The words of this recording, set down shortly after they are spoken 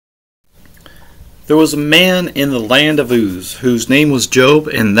There was a man in the land of Uz, whose name was Job,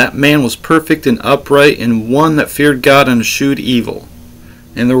 and that man was perfect and upright, and one that feared God and eschewed evil.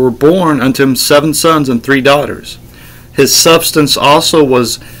 And there were born unto him 7 sons and 3 daughters. His substance also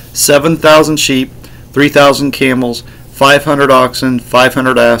was 7,000 sheep, 3,000 camels, 500 oxen,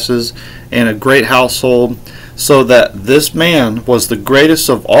 500 asses, and a great household, so that this man was the greatest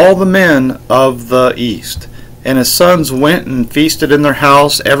of all the men of the east. And his sons went and feasted in their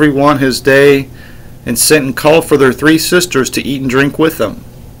house, every one his day, and sent and called for their 3 sisters to eat and drink with them.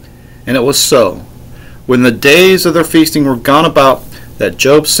 And it was so, when the days of their feasting were gone about, that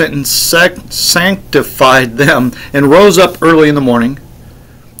Job sent and sanctified them, and rose up early in the morning,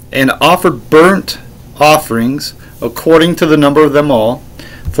 and offered burnt offerings according to the number of them all.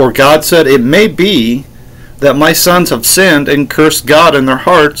 For God said, It may be that my sons have sinned and cursed God in their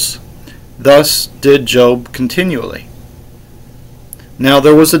hearts. Thus did Job continually. Now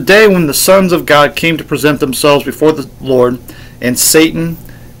there was a day when the sons of God came to present themselves before the Lord, and Satan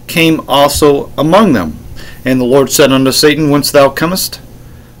came also among them. And the Lord said unto Satan, Whence comest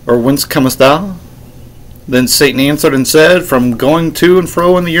thou? Then Satan answered and said, From going to and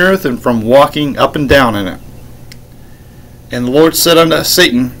fro in the earth, and from walking up and down in it. And the Lord said unto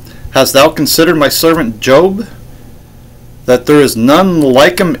Satan, Hast thou considered my servant Job, that there is none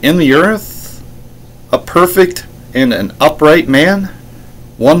like him in the earth, a perfect and an upright man,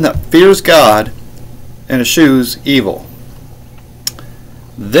 one that fears God and eschews evil?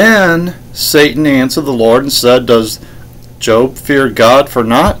 Then Satan answered the Lord and said, Does Job fear God for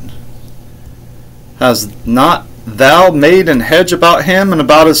naught? Hast not thou made an hedge about him and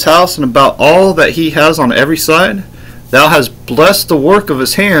about his house and about all that he has on every side? Thou hast blessed the work of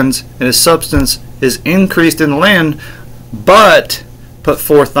his hands, and his substance is increased in the land. But put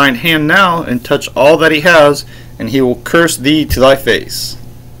forth thine hand now, and touch all that he has, and he will curse thee to thy face.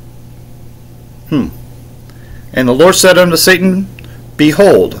 And the Lord said unto Satan,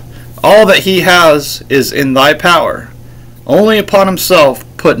 Behold, all that he has is in thy power. Only upon himself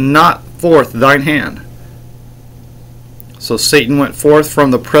put not forth thine hand. So Satan went forth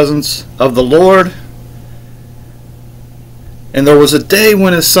from the presence of the Lord. And there was a day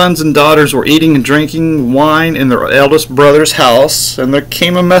when his sons and daughters were eating and drinking wine in their eldest brother's house. And there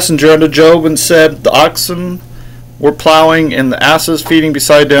came a messenger unto Job and said, The oxen were plowing, and the asses feeding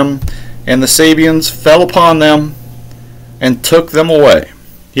beside them, and the Sabeans fell upon them, and took them away.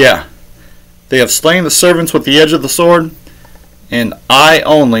 Yeah, they have slain the servants with the edge of the sword, and I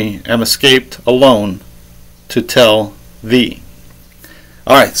only am escaped alone to tell thee.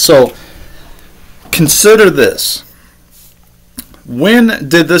 Alright, so consider this. When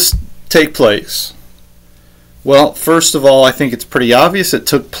did this take place? Well, first of all, I think it's pretty obvious it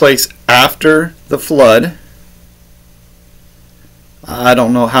took place after the flood. I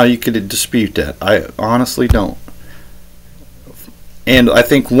don't know how you could dispute that. I honestly don't. And I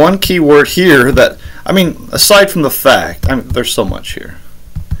think one key word here that, aside from the fact, there's so much here.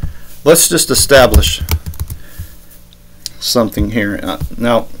 Let's just establish something here.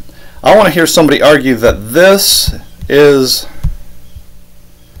 Now, I want to hear somebody argue that this is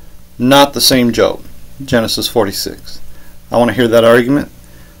not the same Job, Genesis 46. I want to hear that argument.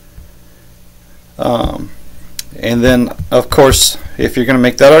 And then, of course, if you're going to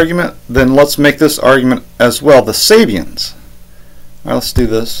make that argument, then let's make this argument as well. The Sabeans. All right, let's do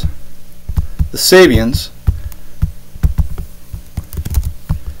this. The Sabeans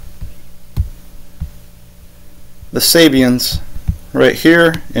right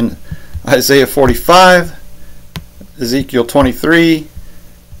here in Isaiah 45, Ezekiel 23,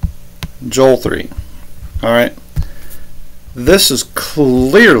 Joel 3. All right. This is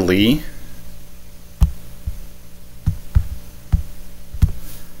clearly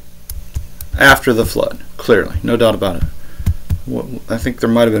after the flood. Clearly, no doubt about it. I think there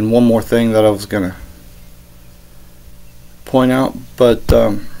might have been one more thing that I was going to point out, but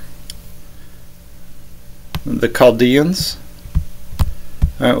the Chaldeans.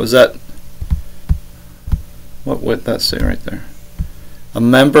 All right, was that what would that say right there? A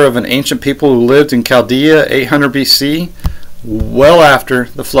member of an ancient people who lived in Chaldea, 800 BC, well after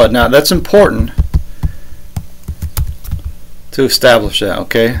the flood. Now that's important to establish that,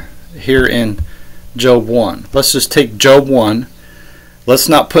 okay? Here in Job 1. Let's just take Job 1. Let's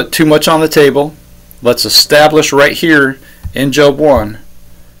not put too much on the table. Let's establish right here in Job 1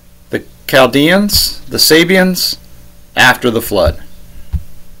 the Chaldeans, the Sabeans, after the flood.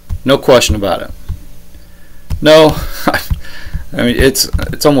 No question about it. No,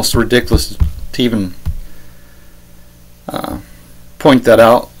 it's almost ridiculous to even point that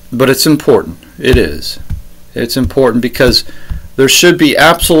out, but it's important. It is. It's important because There should be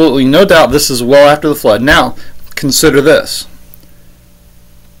absolutely no doubt this is well after the flood. Now, consider this.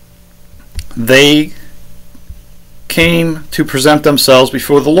 They came to present themselves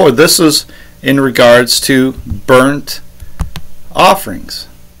before the Lord. This is in regards to burnt offerings.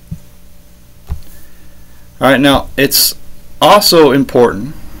 Alright, now it's also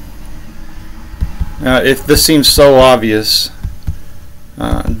important, if this seems so obvious,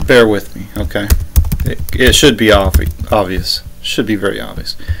 bear with me, okay? It should be obvious. Should be very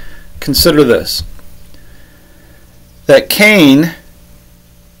obvious. Consider this. That Cain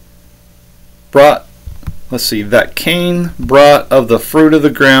brought, that Cain brought of the fruit of the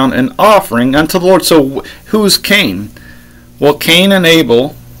ground an offering unto the Lord. So who's Cain? Well, Cain and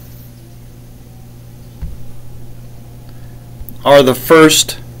Abel are the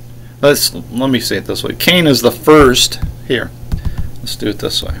first. Let me say it this way. Cain is the first. Here, let's do it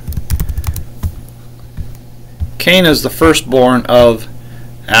this way. Cain is the firstborn of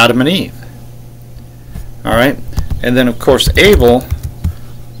Adam and Eve. Alright? And then of course Abel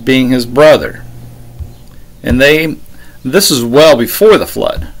being his brother. And this is well before the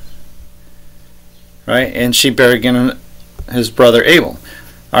flood. Right? And she bare again his brother Abel.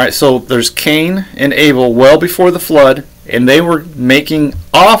 Alright, so there's Cain and Abel well before the flood, and they were making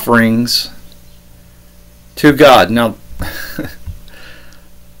offerings to God. Now,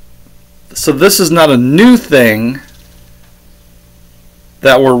 so this is not a new thing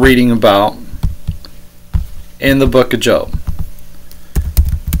that we're reading about in the book of Job.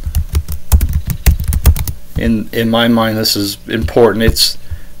 In my mind, this is important.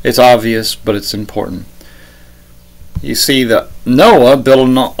 It's obvious, but it's important. You see that Noah built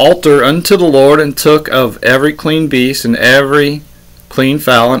an altar unto the Lord, and took of every clean beast and every clean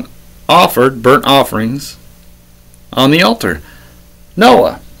fowl, and offered burnt offerings on the altar.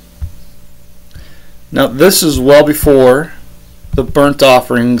 Noah. Now this is well before the burnt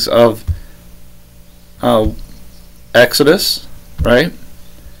offerings of Exodus, right?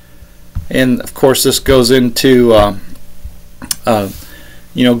 And of course this goes into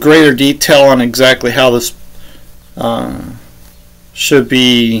greater detail on exactly how this should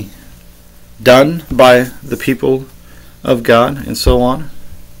be done by the people of God and so on.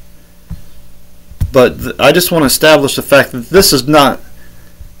 But I just want to establish the fact that this is not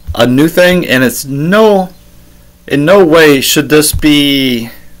a new thing, and it's in no way should this be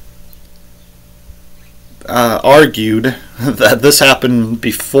argued that this happened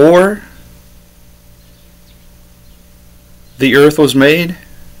before the earth was made.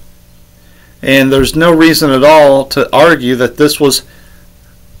 And there's no reason at all to argue that this was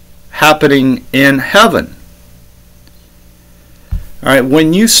happening in heaven. Alright,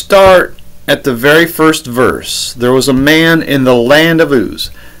 when you start at the very first verse, there was a man in the land of Uz.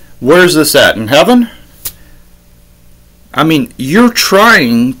 Where's this at? In heaven? I mean, you're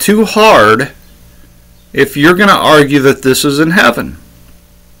trying too hard if you're going to argue that this is in heaven.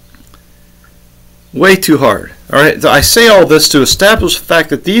 Way too hard. Alright, I say all this to establish the fact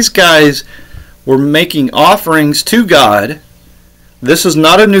that these guys were making offerings to God. This is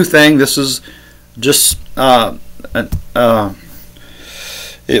not a new thing. This is just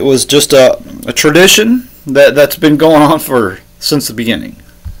it was just a tradition that's been going on since the beginning.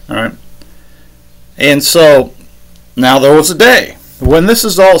 All right, and so now there was a day when this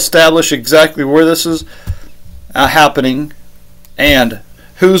is all established, exactly where this is happening and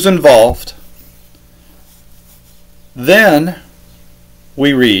who's involved. Then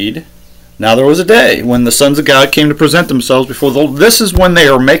we read, now there was a day when the sons of God came to present themselves before the Lord. This is when they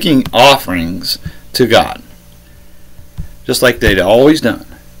are making offerings to God, just like they'd always done.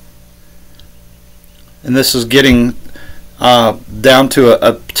 And this is getting down to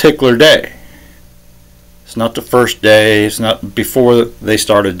a particular day. It's not the first day. It's not before they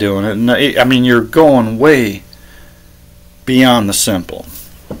started doing it. I mean, you're going way beyond the simple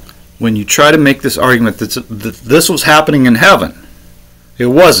when you try to make this argument that this was happening in heaven. It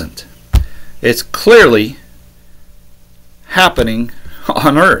wasn't. It's clearly happening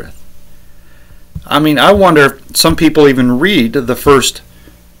on earth. I mean, I wonder if some people even read the first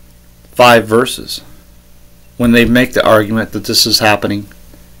 5 verses when they make the argument that this is happening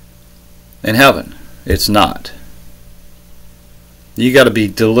in heaven. It's not. You got to be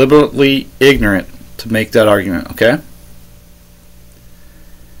deliberately ignorant to make that argument, okay?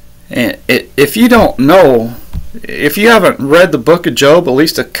 And if you don't know, if you haven't read the book of Job at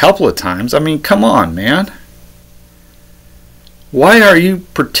least a couple of times, I mean, come on, man. Why are you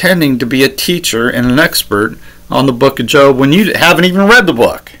pretending to be a teacher and an expert on the book of Job when you haven't even read the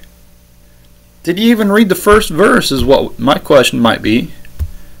book? Did you even read the first verse is what my question might be.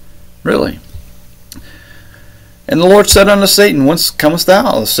 Really. And the Lord said unto Satan, Whence comest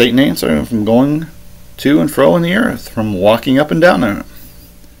thou? Satan answered, From going to and fro in the earth, from walking up and down in it.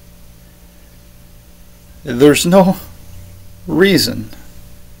 There's no reason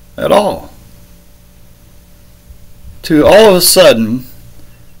at all to all of a sudden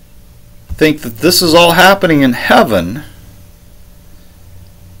think that this is all happening in heaven,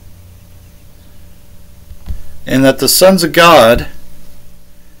 and that the sons of God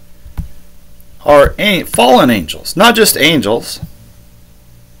are fallen angels. Not just angels,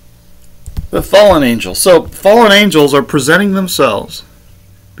 but fallen angels. So fallen angels are presenting themselves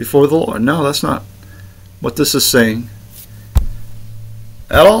before the Lord. No, that's not what this is saying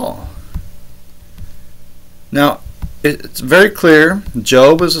at all. Now, it's very clear.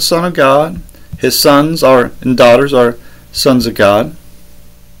 Job is a son of God. His sons and daughters are sons of God.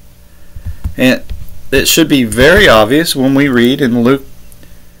 And it should be very obvious when we read in Luke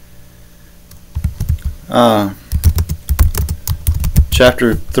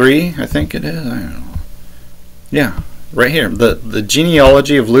chapter 3, I think it is. I don't know. Yeah, right here. The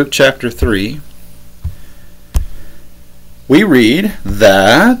genealogy of Luke chapter 3. We read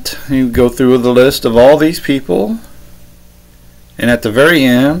that, you go through the list of all these people, and at the very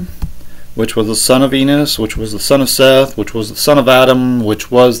end, which was the son of Enos, which was the son of Seth, which was the son of Adam,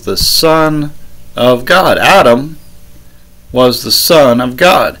 which was the son of God. Adam was the son of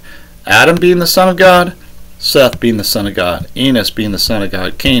God. Adam being the son of God, Seth being the son of God, Enos being the son of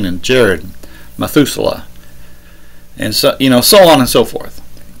God, Canaan, Jared, Methuselah, and so on and so forth.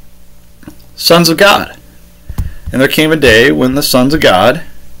 Sons of God. And there came a day when the sons of God,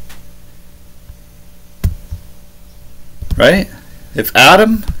 right? If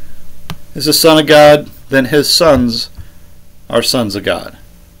Adam is a son of God, then his sons are sons of God.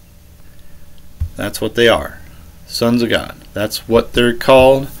 That's what they are. Sons of God. That's what they're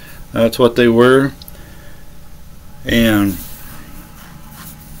called. That's what they were. And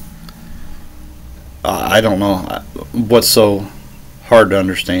I don't know what's so hard to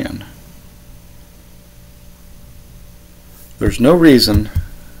understand. There's no reason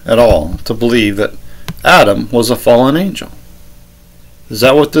at all to believe that Adam was a fallen angel. Is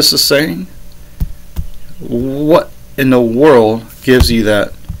that what this is saying? What in the world gives you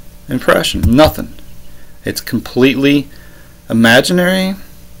that impression? Nothing. It's completely imaginary,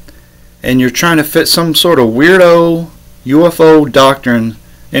 and you're trying to fit some sort of weirdo UFO doctrine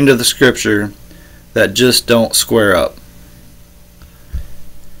into the scripture that just don't square up.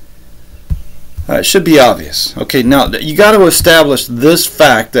 It should be obvious. Okay, now you got to establish this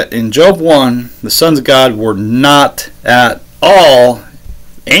fact that in Job 1, the sons of God were not at all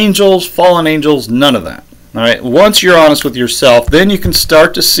angels, fallen angels, none of that. All right. Once you're honest with yourself, then you can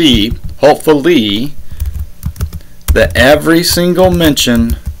start to see, hopefully, that every single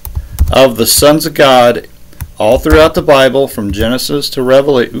mention of the sons of God all throughout the Bible, from Genesis to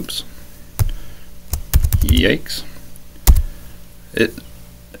Revelation. Oops. Yikes.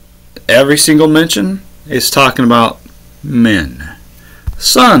 Every single mention is talking about men.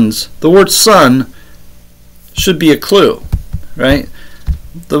 Sons, the word son should be a clue, right?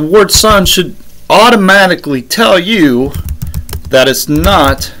 The word son should automatically tell you that it's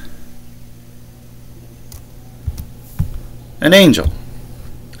not an angel.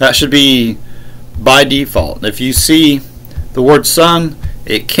 That should be by default. If you see the word son,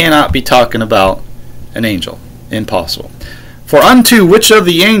 it cannot be talking about an angel. Impossible. For unto which of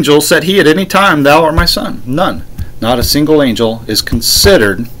the angels said he at any time, Thou art my son? None. Not a single angel is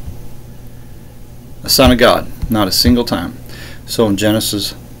considered a son of God. Not a single time. So in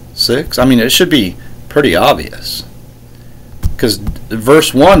Genesis 6, it should be pretty obvious. Because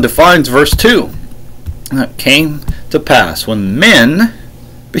verse 1 defines verse 2. It came to pass when men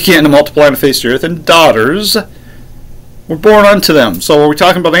began to multiply on the face of the earth, and daughters were born unto them. So are we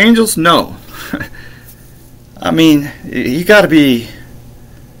talking about angels? No. You got to be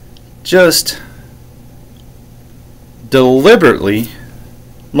just deliberately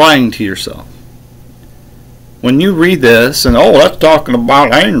lying to yourself. When you read this and, that's talking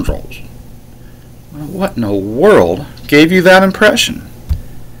about angels. What in the world gave you that impression?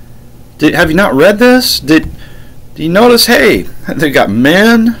 Have you not read this? Do you notice, hey, they got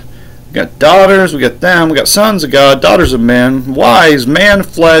men, we got daughters, we got them, we got sons of God, daughters of men, wise, man,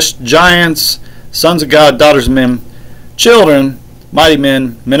 flesh, giants, sons of God, daughters of men, children, mighty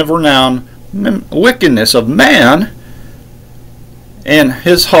men, men of renown, wickedness of man, and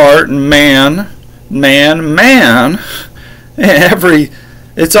his heart, man.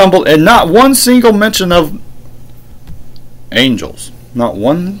 It's unbelievable, and not one single mention of angels. Not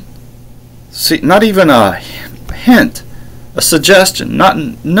one. Not even a hint, a suggestion.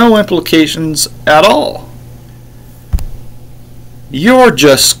 No implications at all. you're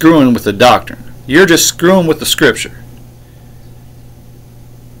just screwing with the doctrine. You're just screwing with the scripture.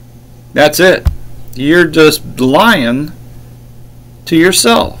 That's it. You're just lying to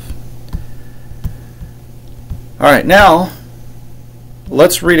yourself. Alright, now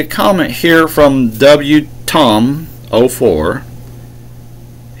let's read a comment here from W. Tom 04.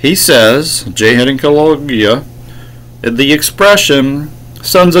 He says, J. Heading the expression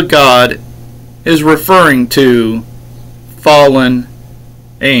sons of God is referring to fallen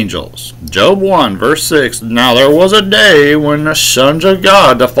angels. Job 1 verse 6. Now there was a day when the sons of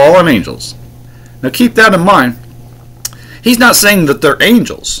God, the fallen angels. Now keep that in mind. He's not saying that they're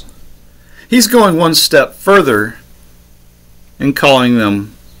angels. He's going one step further in calling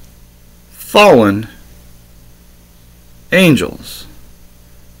them fallen angels.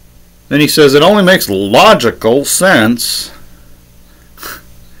 Then he says it only makes logical sense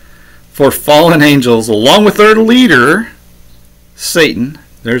for fallen angels, along with their leader, Satan.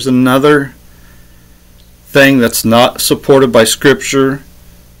 There's another thing that's not supported by Scripture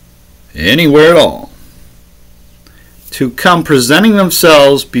anywhere at all. To come presenting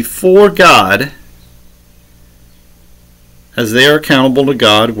themselves before God as they are accountable to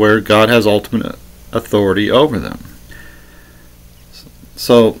God, where God has ultimate authority over them.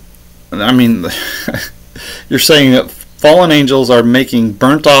 So, I mean, you're saying that fallen angels are making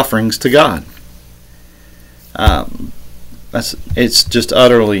burnt offerings to God. It's just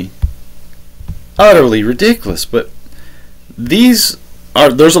utterly ridiculous. But there's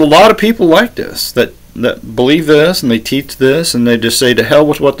a lot of people like this that believe this and they teach this and they just say to hell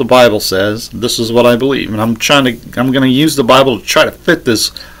with what the Bible says. This is what I believe, and I'm going to use the Bible to try to fit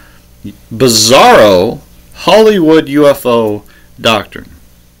this bizarro Hollywood UFO doctrine.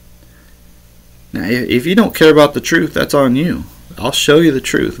 Now, if you don't care about the truth, that's on you. I'll show you the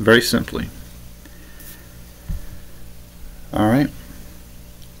truth very simply. Alright.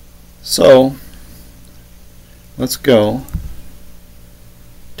 So, let's go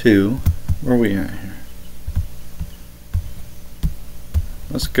to, where are we at here?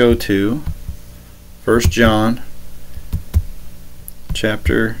 Let's go to 1 John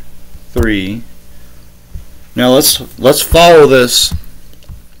chapter 3. Now let's follow this.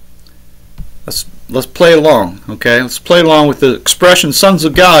 Let's play along, okay? Let's play along with the expression sons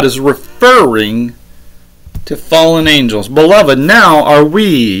of God is referring to fallen angels. Beloved, now are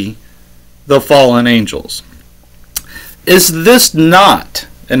we the fallen angels? Is this not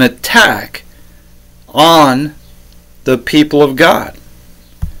an attack on the people of God?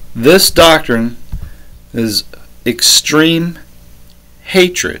 This doctrine is extreme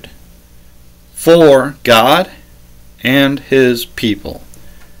hatred for God and His people.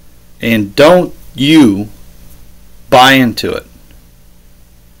 And don't you buy into it.